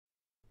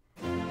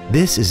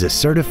This is a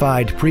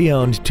certified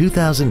pre-owned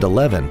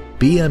 2011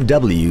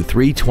 BMW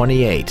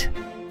 328.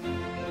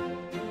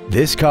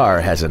 This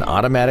car has an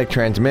automatic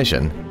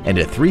transmission and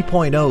a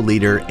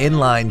 3.0-liter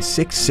inline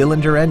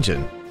 6-cylinder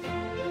engine.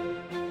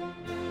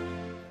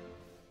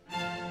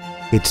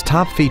 Its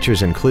top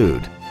features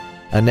include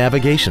a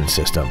navigation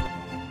system,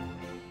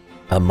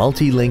 a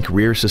multi-link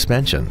rear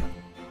suspension,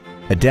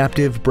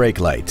 adaptive brake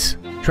lights,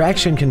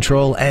 traction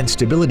control and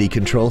stability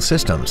control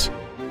systems,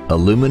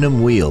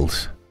 aluminum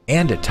wheels,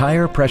 and a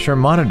tire pressure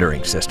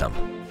monitoring system.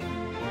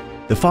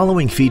 The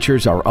following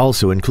features are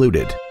also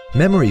included: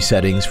 memory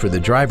settings for the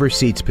driver's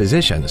seat's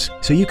positions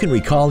so you can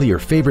recall your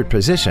favorite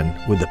position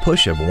with the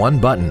push of one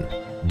button,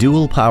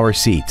 dual power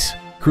seats,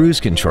 cruise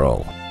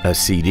control, a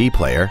CD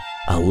player,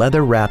 a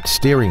leather-wrapped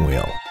steering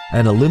wheel,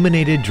 an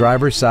illuminated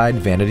driver's side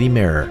vanity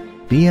mirror,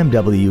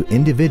 BMW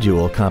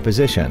individual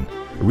composition,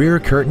 rear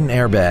curtain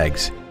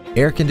airbags,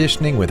 air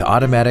conditioning with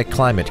automatic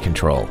climate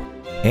control,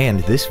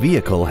 and this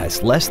vehicle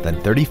has less than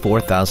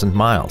 34,000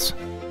 miles.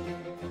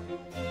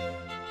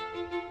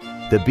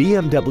 The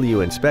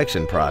BMW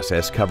inspection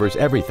process covers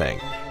everything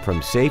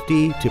from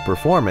safety to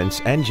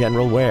performance and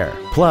general wear.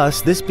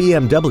 Plus, this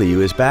BMW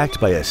is backed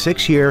by a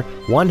 6-year,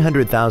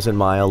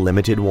 100,000-mile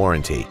limited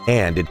warranty,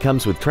 and it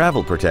comes with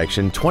travel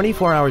protection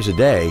 24 hours a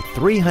day,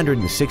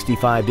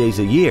 365 days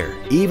a year,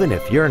 even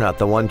if you're not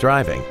the one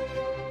driving.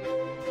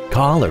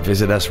 Call or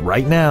visit us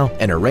right now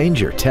and arrange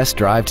your test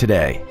drive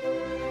today.